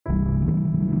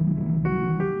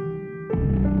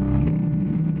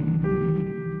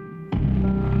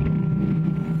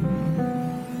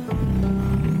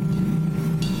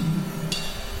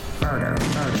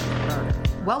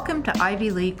Welcome to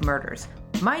Ivy League Murders.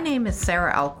 My name is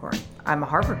Sarah Alcorn. I'm a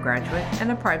Harvard graduate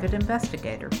and a private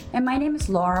investigator. And my name is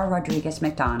Laura Rodriguez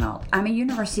McDonald. I'm a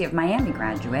University of Miami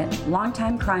graduate,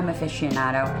 longtime crime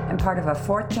aficionado, and part of a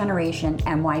fourth-generation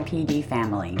NYPD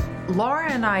family. Laura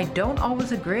and I don't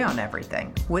always agree on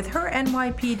everything. With her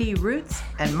NYPD roots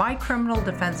and my criminal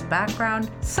defense background,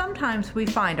 sometimes we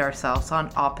find ourselves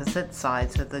on opposite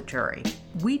sides of the jury.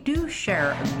 We do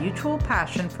share a mutual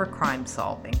passion for crime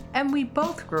solving, and we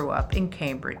both grew up in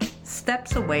Cambridge,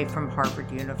 steps away from Harvard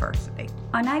University.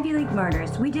 On Ivy League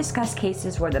Murders, we discuss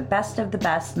cases where the best of the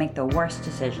best make the worst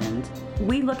decisions.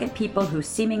 We look at people who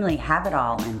seemingly have it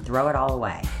all and throw it all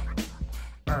away.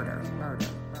 Murder.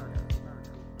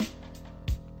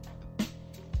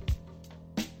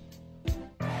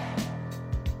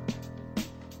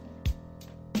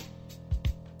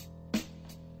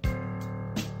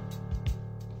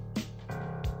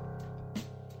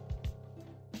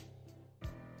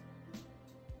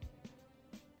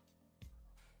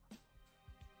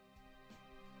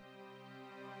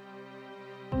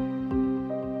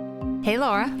 Hey,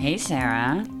 Laura. Hey,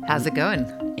 Sarah. How's it going?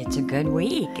 It's a good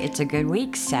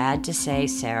week. Sad to say,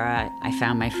 Sarah, I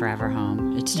found my forever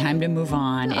home. It's time to move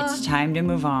on.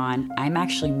 I'm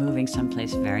actually moving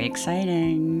someplace very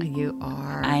exciting. You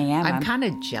are? I am. I'm kind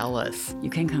of jealous. You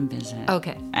can come visit.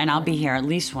 Okay. And I'll be here at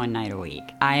least one night a week.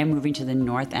 I am moving to the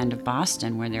north end of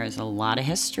Boston where there is a lot of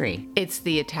history. It's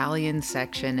the Italian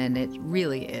section, and it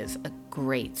really is a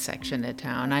great section of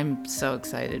town. I'm so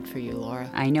excited for you, Laura.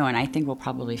 I know, and I think we'll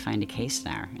probably find a case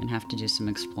there and have to do some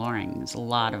exploring. There's a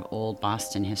lot of old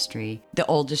Boston history. The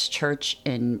oldest church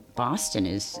in Boston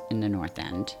is in the North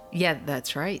End. Yeah,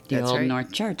 that's right. The old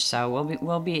North Church. So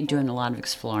we'll be doing a lot of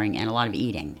exploring and a lot of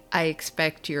eating. I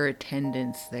expect your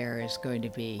attendance there is going to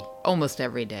be almost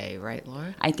every day, right,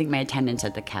 Laura? I think my attendance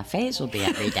at the cafes will be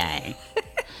every day.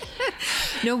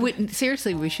 No,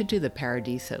 seriously, we should do the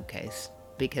Paradiso case,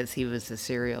 because he was a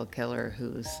serial killer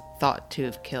who's thought to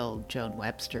have killed Joan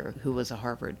Webster, who was a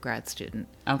Harvard grad student.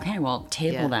 Okay, well,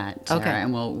 table that, Sarah, okay.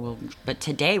 And we'll. But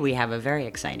today we have a very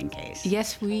exciting case.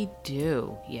 Yes, we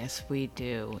do.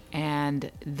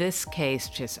 And this case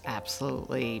just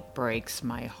absolutely breaks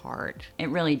my heart. It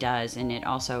really does, and it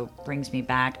also brings me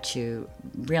back to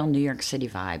real New York City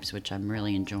vibes, which I'm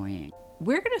really enjoying.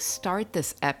 We're going to start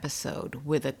this episode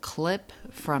with a clip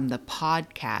from the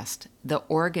podcast, The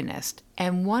Organist,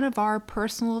 and one of our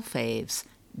personal faves,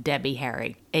 Debbie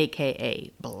Harry,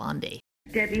 a.k.a. Blondie.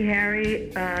 Debbie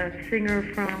Harry,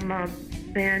 singer from a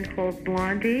band called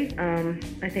Blondie.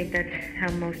 I think that's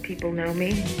how most people know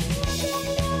me.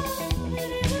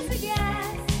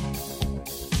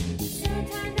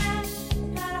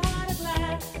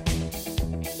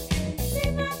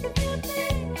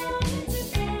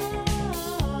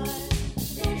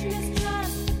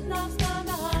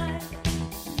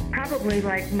 Probably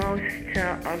like most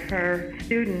of her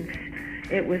students,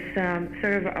 it was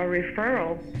sort of a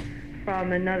referral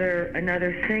from another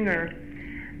singer,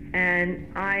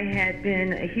 and I had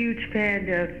been a huge fan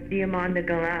of Diamante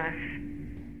Galas.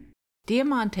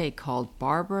 Diamante called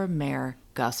Barbara Maier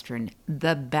Gustern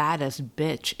the baddest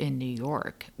bitch in New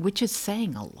York, which is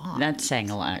saying a lot. That's saying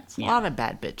a lot. Yeah. A lot of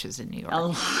bad bitches in New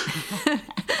York.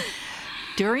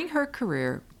 During her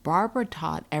career, Barbara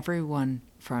taught everyone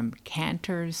from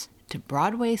cantors to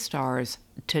Broadway stars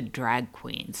to drag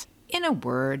queens. In a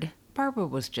word, Barbara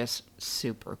was just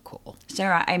super cool.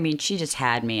 Sarah, I mean, she just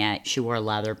had me at, she wore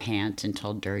leather pants and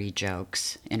told dirty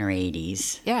jokes in her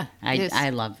 80s. Yeah.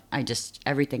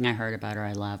 Everything I heard about her,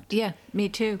 I loved. Yeah, me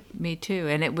too.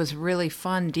 And it was really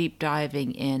fun deep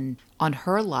diving in on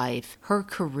her life, her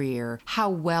career, how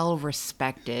well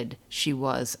respected she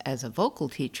was as a vocal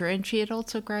teacher, and she had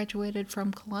also graduated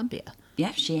from Columbia.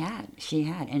 Yeah, she had.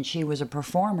 And she was a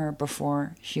performer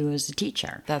before she was a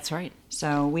teacher. That's right.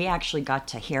 So we actually got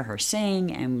to hear her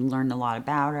sing and learned a lot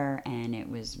about her, and it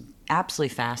was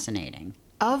absolutely fascinating.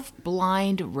 Of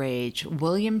blind rage,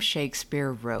 William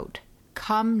Shakespeare wrote,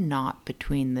 "Come not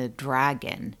between the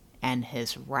dragon and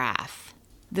his wrath."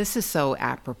 This is so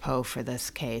apropos for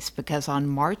this case because on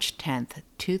March 10th,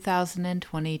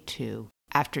 2022,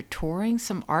 after touring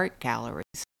some art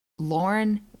galleries,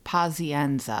 Lauren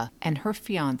Pazienza and her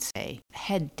fiancé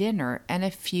had dinner and a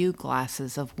few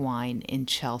glasses of wine in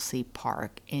Chelsea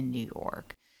Park in New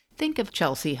York. Think of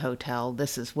Chelsea Hotel.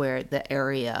 This is where the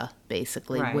area,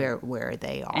 basically, right, where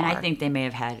they are. And I think they may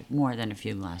have had more than a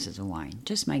few glasses of wine.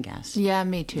 Just my guess. Yeah,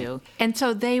 me too. And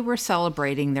so they were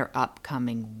celebrating their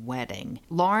upcoming wedding.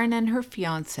 Lauren and her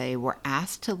fiancé were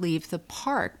asked to leave the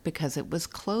park because it was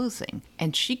closing,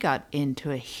 and she got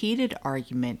into a heated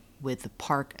argument with the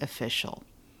park official.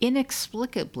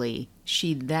 Inexplicably,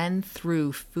 she then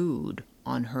threw food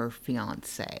on her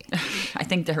fiancé. I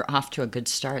think they're off to a good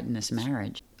start in this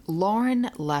marriage.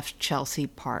 Lauren left Chelsea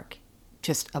Park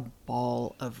just a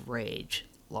ball of rage,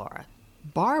 Laura.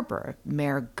 Barbara,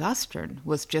 Maier Gustern,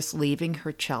 was just leaving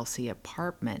her Chelsea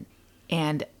apartment,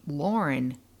 and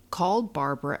Lauren called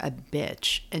Barbara a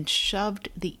bitch and shoved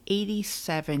the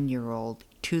 87-year-old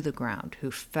to the ground, who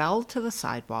fell to the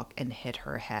sidewalk and hit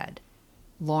her head.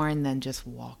 Lauren then just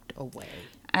walked away.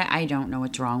 I don't know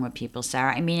what's wrong with people,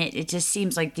 Sarah. I mean, it just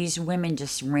seems like these women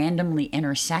just randomly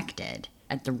intersected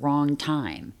at the wrong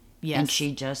time. Yes. And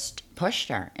she just pushed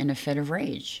her in a fit of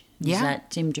rage. Yeah. Does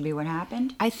that seem to be what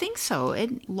happened? I think so.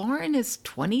 And Lauren is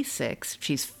 26.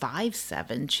 She's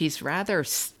 5'7". She's rather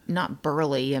not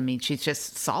burly. I mean, she's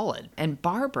just solid. And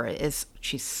Barbara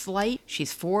she's slight.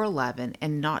 She's 4'11",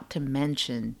 and not to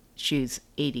mention she's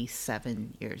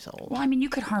 87 years old. Well, I mean, you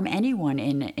could harm anyone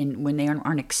in when they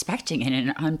aren't expecting it in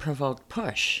an unprovoked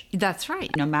push. That's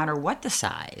right. No matter what the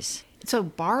size. So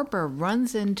Barbara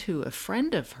runs into a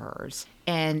friend of hers,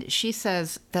 and she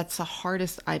says, that's the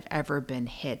hardest I've ever been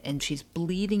hit. And she's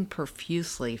bleeding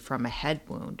profusely from a head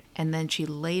wound. And then she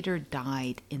later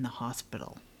died in the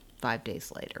hospital 5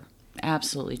 days later.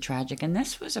 Absolutely tragic. And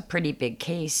this was a pretty big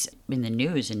case in the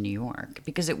news in New York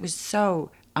because it was so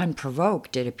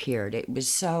unprovoked, it appeared. It was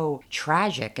so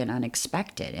tragic and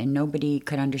unexpected, and nobody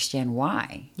could understand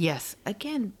why. Yes.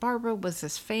 Again, Barbara was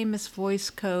this famous voice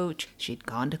coach. She'd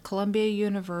gone to Columbia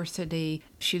University.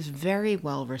 She was very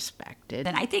well respected.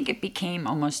 And I think it became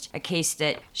almost a case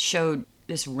that showed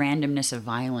this randomness of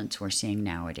violence we're seeing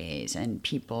nowadays, and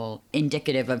people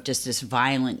indicative of just this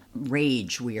violent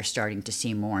rage we are starting to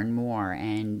see more and more,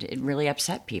 and it really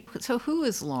upset people. So who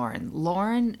is Lauren?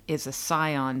 Lauren is a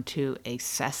scion to a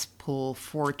cesspool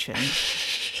fortune.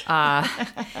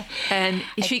 And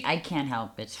I can't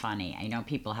help. It's funny. I know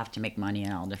people have to make money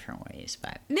in all different ways,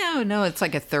 but no, it's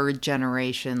like a third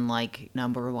generation, like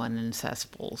number one in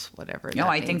cesspools, whatever. No,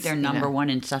 I think they're number one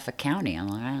in Suffolk County on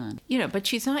Long Island. But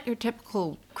she's not your typical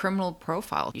criminal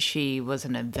profile. She was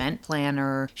an event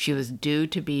planner. She was due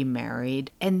to be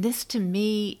married. And this, to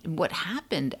me, what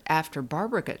happened after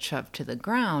Barbara got shoved to the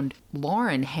ground,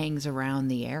 Lauren hangs around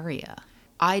the area.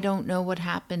 I don't know what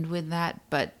happened with that,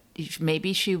 but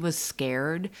maybe she was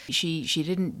scared. She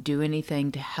didn't do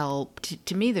anything to help.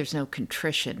 To me, there's no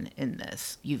contrition in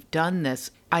this. You've done this.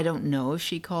 I don't know if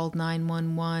she called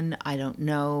 911. I don't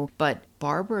know. But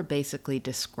Barbara basically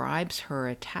describes her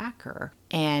attacker,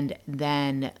 and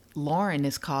then Lauren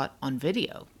is caught on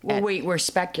video. Well, we're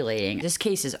speculating. This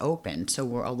case is open, so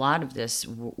a lot of this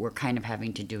we're kind of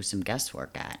having to do some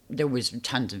guesswork at. There was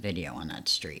tons of video on that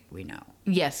street, we know.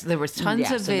 Yes, there was tons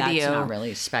of video. That's not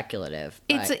really speculative.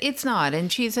 It's not,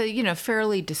 and she's a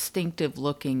fairly distinctive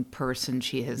looking person.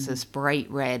 She has this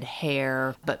bright red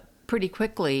hair, but pretty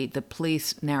quickly, the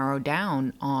police narrow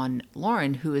down on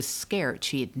Lauren, who is scared.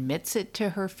 She admits it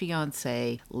to her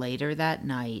fiancé later that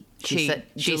night. She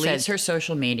deletes her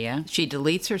social media. She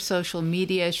deletes her social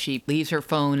media. She leaves her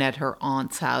phone at her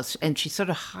aunt's house, and she sort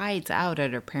of hides out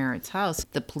at her parents' house.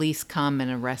 The police come and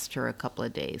arrest her a couple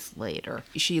of days later.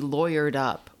 She lawyered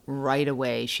up right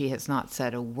away. She has not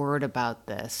said a word about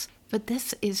this. But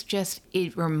this is just,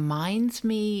 it reminds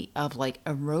me of like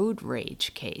a road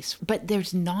rage case. But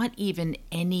there's not even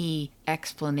any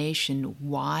explanation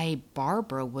why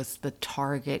Barbara was the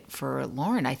target for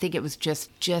Lauren. I think it was just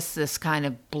this kind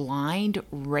of blind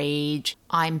rage.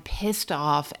 I'm pissed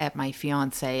off at my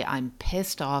fiance. I'm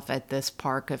pissed off at this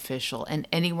park official. And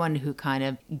anyone who kind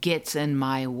of gets in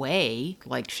my way,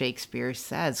 like Shakespeare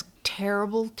says,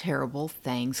 terrible, terrible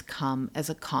things come as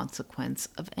a consequence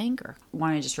of anger. I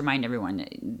want to just remind everyone,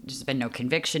 there's been no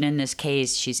conviction in this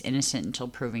case. She's innocent until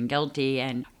proven guilty.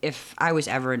 And if I was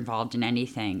ever involved in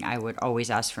anything, I would always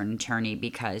ask for an attorney,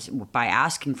 because by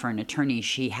asking for an attorney,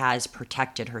 she has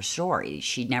protected her story.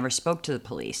 She never spoke to the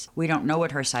police. We don't know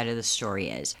what her side of the story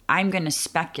is. I'm going to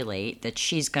speculate that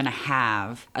she's going to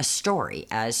have a story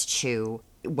as to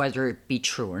whether it be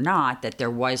true or not, that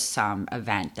there was some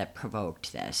event that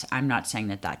provoked this. I'm not saying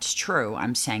that that's true.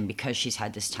 I'm saying because she's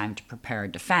had this time to prepare a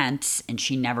defense and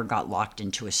she never got locked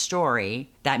into a story,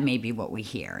 that may be what we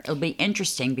hear. It'll be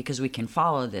interesting because we can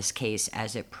follow this case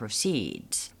as it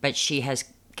proceeds. But she has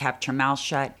kept her mouth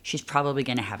shut. She's probably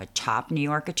going to have a top New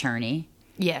York attorney.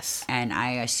 Yes. And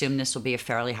I assume this will be a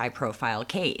fairly high-profile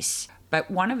case. But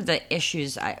one of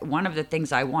the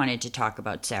things I wanted to talk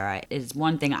about, Sarah, is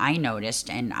one thing I noticed,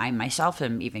 and I myself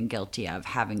am even guilty of,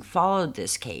 having followed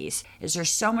this case, is there's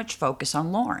so much focus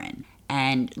on Lauren.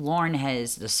 And Lauren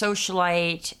has the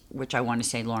socialite, which I want to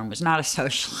say Lauren was not a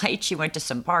socialite. She went to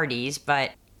some parties,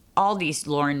 but all these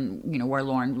Lauren, where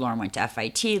Lauren went to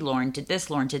FIT, Lauren did this,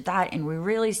 Lauren did that, and we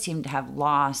really seem to have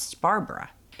lost Barbara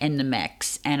in the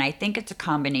mix. And I think it's a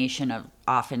combination of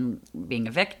often being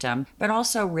a victim, but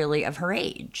also really of her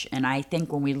age. And I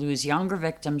think when we lose younger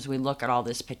victims, we look at all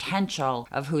this potential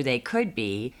of who they could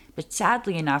be. But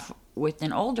sadly enough, with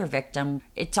an older victim,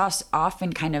 it's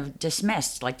often kind of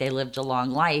dismissed, like they lived a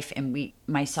long life. And we,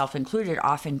 myself included,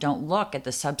 often don't look at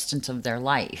the substance of their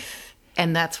life.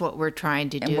 And that's what we're trying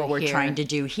to do here. And what we're trying to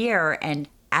do here. And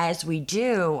as we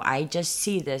do, I just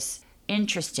see this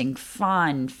interesting,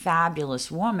 fun, fabulous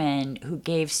woman who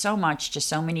gave so much to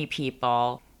so many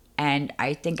people. And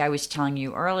I think I was telling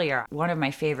you earlier, one of my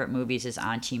favorite movies is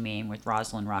Auntie Mame with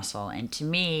Rosalind Russell. And to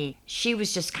me, she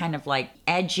was just kind of like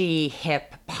edgy,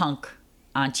 hip, punk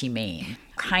Auntie Mame.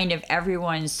 Kind of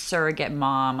everyone's surrogate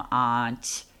mom,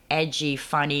 aunt, edgy,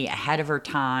 funny, ahead of her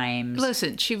times.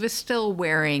 Listen, she was still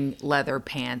wearing leather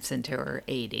pants into her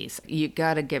 80s. You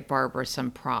got to give Barbara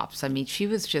some props. I mean, she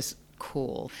was just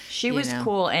cool. She was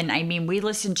cool. And I mean, we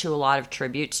listened to a lot of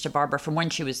tributes to Barbara from when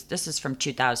this is from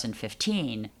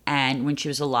 2015. And when she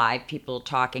was alive, people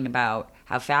talking about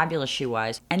how fabulous she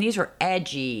was. And these were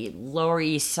edgy, Lower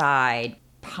East Side,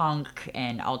 punk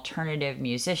and alternative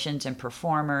musicians and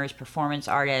performers, performance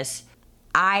artists.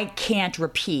 I can't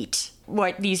repeat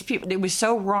what these people, it was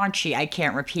so raunchy, I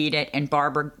can't repeat it. And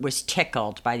Barbara was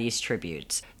tickled by these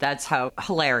tributes. That's how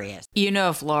hilarious.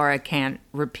 If Laura can't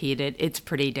repeat it, it's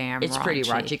pretty damn It's raunchy. pretty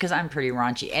raunchy, because I'm pretty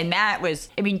raunchy. And that was,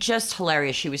 just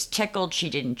hilarious. She was tickled. She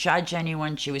didn't judge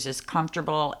anyone. She was as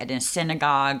comfortable at a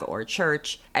synagogue or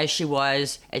church as she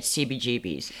was at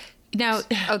CBGB's. Now,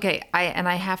 okay,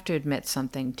 I have to admit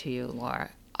something to you,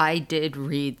 Laura. I did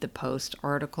read the Post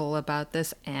article about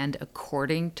this, and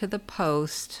according to the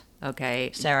Post, okay,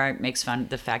 Sarah makes fun of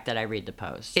the fact that I read the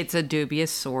Post. It's a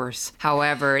dubious source.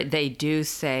 However, they do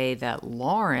say that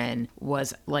Lauren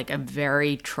was like a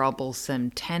very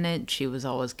troublesome tenant. She was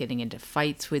always getting into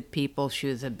fights with people. She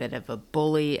was a bit of a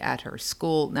bully at her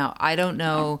school. Now, I don't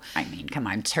know. I mean, come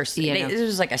on. This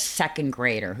was like a second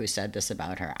grader who said this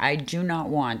about her. I do not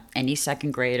want any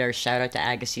second grader, shout out to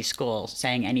Agassiz School,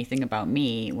 saying anything about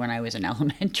me when I was in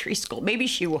elementary school. Maybe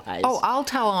she was. Oh, I'll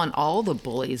tell on all the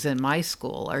bullies in my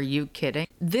school. Are you kidding?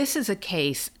 This is a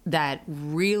case that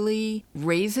really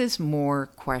raises more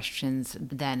questions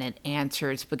than it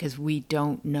answers, because we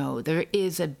don't know. There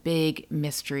is a big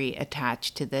mystery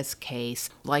attached to this case.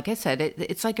 Like I said,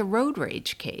 it's like a road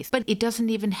rage case, but it doesn't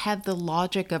even have the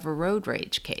logic of a road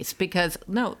rage case, because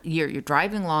no, you're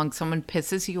driving along, someone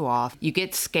pisses you off, you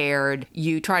get scared,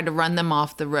 you try to run them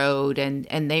off the road,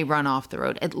 and they run off the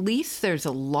road. At least there's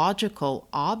a logical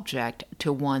object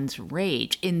to one's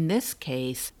rage. In this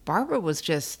case, Barbara was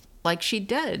just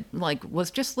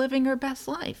was just living her best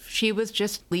life. She was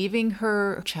just leaving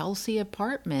her Chelsea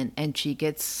apartment, and she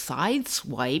gets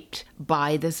sideswiped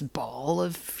by this ball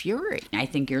of fury. I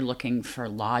think you're looking for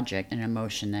logic, an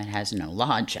emotion that has no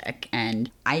logic. And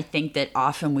I think that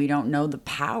often we don't know the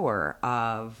power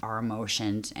of our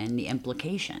emotions and the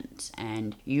implications.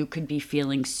 And you could be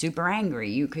feeling super angry.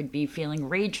 You could be feeling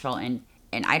rageful. And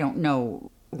I don't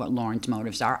know what Lauren's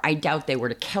motives are. I doubt they were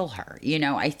to kill her.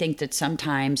 I think that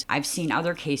sometimes I've seen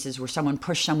other cases where someone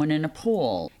pushed someone in a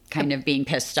pool, kind of being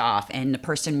pissed off, and the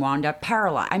person wound up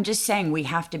paralyzed. I'm just saying we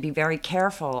have to be very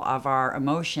careful of our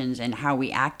emotions and how we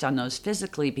act on those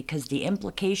physically, because the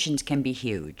implications can be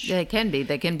huge. They can be.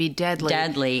 They can be deadly.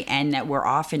 Deadly, and that we're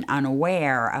often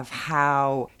unaware of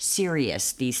how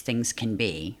serious these things can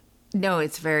be. No,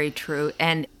 it's very true.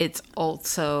 And it's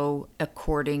also,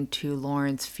 according to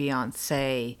Lauren's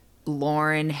fiancé,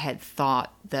 Lauren had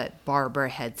thought that Barbara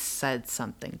had said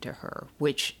something to her,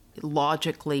 which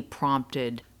logically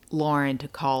prompted Lauren to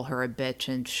call her a bitch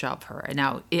and shove her.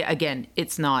 Now, again,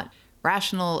 it's not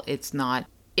rational. It's not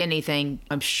anything.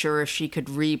 I'm sure if she could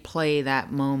replay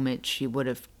that moment, she would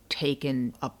have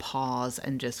taken a pause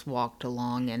and just walked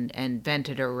along and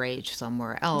vented her rage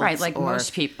somewhere else. Right, like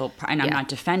most people, and I'm not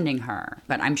defending her,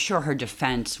 but I'm sure her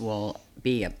defense will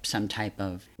be some type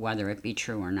of, whether it be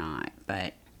true or not,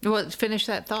 but... Well, finish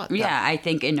that thought, though. Yeah, I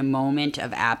think in a moment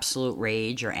of absolute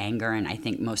rage or anger, and I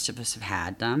think most of us have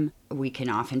had them, we can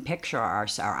often picture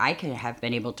ourselves, or I could have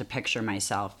been able to picture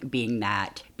myself being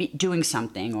that, doing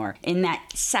something, or in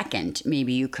that second,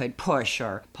 maybe you could push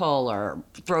or pull or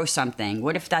throw something.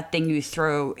 What if that thing you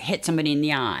throw hit somebody in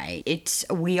the eye?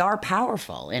 We are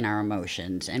powerful in our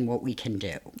emotions and what we can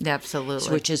do.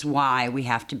 Absolutely. Which is why we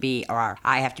have to be, or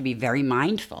I have to be very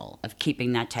mindful of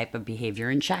keeping that type of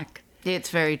behavior in check.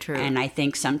 It's very true. And I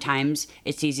think sometimes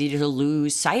it's easy to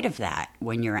lose sight of that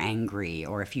when you're angry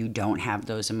or if you don't have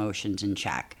those emotions in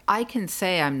check. I can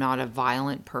say I'm not a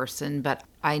violent person, but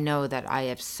I know that I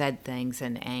have said things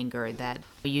in anger that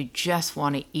you just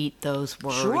want to eat those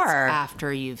words Sure.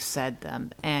 after you've said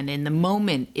them. And in the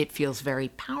moment, it feels very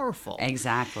powerful.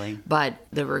 Exactly. But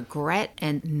the regret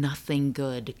and nothing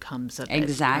good comes of it.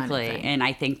 Exactly. Kind of thing. And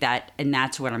I think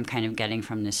that's what I'm kind of getting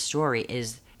from this story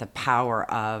is the power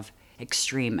of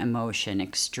extreme emotion,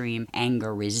 extreme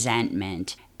anger,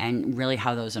 resentment, and really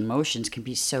how those emotions can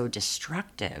be so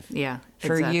destructive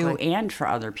for you and for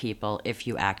other people if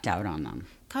you act out on them.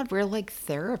 God, we're like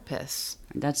therapists.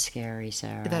 That's scary,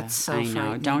 Sarah. That's so I know.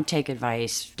 frightening. Don't take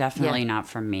advice. Definitely not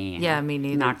from me. Yeah, me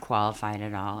neither. Not qualified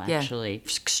at all, actually.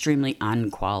 Extremely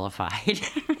unqualified.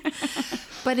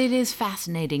 But it is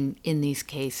fascinating in these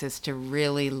cases to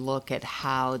really look at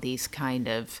how these kind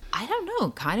of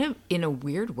in a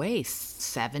weird way,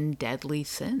 7 deadly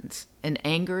sins. And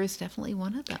anger is definitely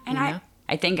one of them. And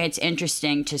I think it's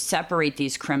interesting to separate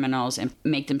these criminals and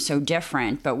make them so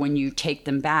different. But when you take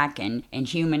them back and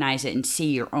humanize it and see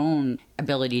your own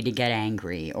ability to get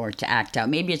angry or to act out,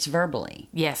 maybe it's verbally.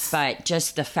 Yes. But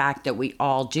just the fact that we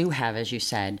all do have, as you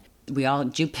said, we all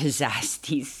do possess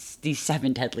these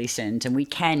 7 deadly sins. And we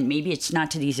can, maybe it's not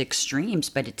to these extremes,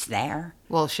 but it's there.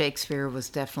 Well, Shakespeare was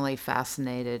definitely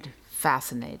fascinated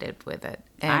with it.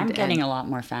 I'm getting a lot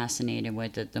more fascinated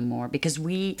with it the more, because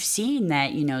we've seen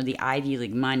that, the Ivy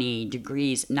League money,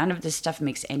 degrees, none of this stuff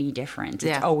makes any difference.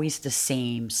 It's always the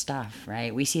same stuff,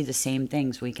 right? We see the same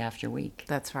things week after week.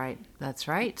 That's right.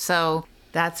 So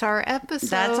that's our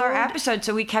episode.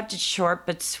 So we kept it short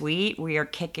but sweet. We are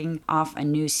kicking off a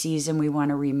new season. We want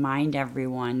to remind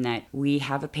everyone that we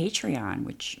have a Patreon,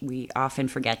 which we often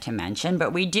forget to mention,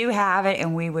 but we do have it,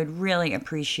 and we would really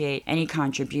appreciate any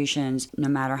contributions, no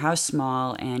matter how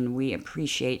small, and we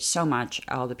appreciate so much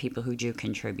all the people who do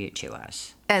contribute to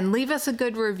us. And leave us a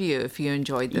good review if you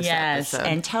enjoyed this episode. Yes,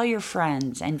 and tell your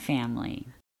friends and family.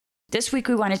 This week,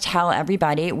 we want to tell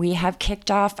everybody we have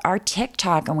kicked off our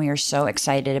TikTok, and we are so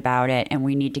excited about it. And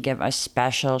we need to give a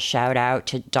special shout out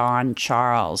to Dawn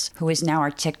Charles, who is now our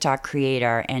TikTok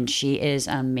creator, and she is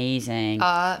amazing.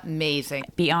 Amazing.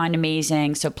 Beyond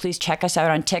amazing. So please check us out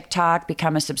on TikTok,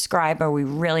 become a subscriber. We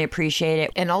really appreciate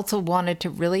it. And also wanted to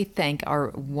really thank our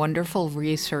wonderful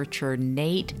researcher,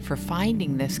 Nate, for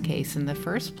finding this case in the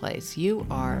first place. You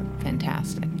are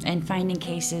fantastic. And finding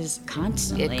cases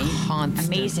constantly.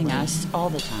 Constantly. Amazing us all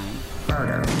the time.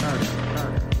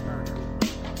 Murder.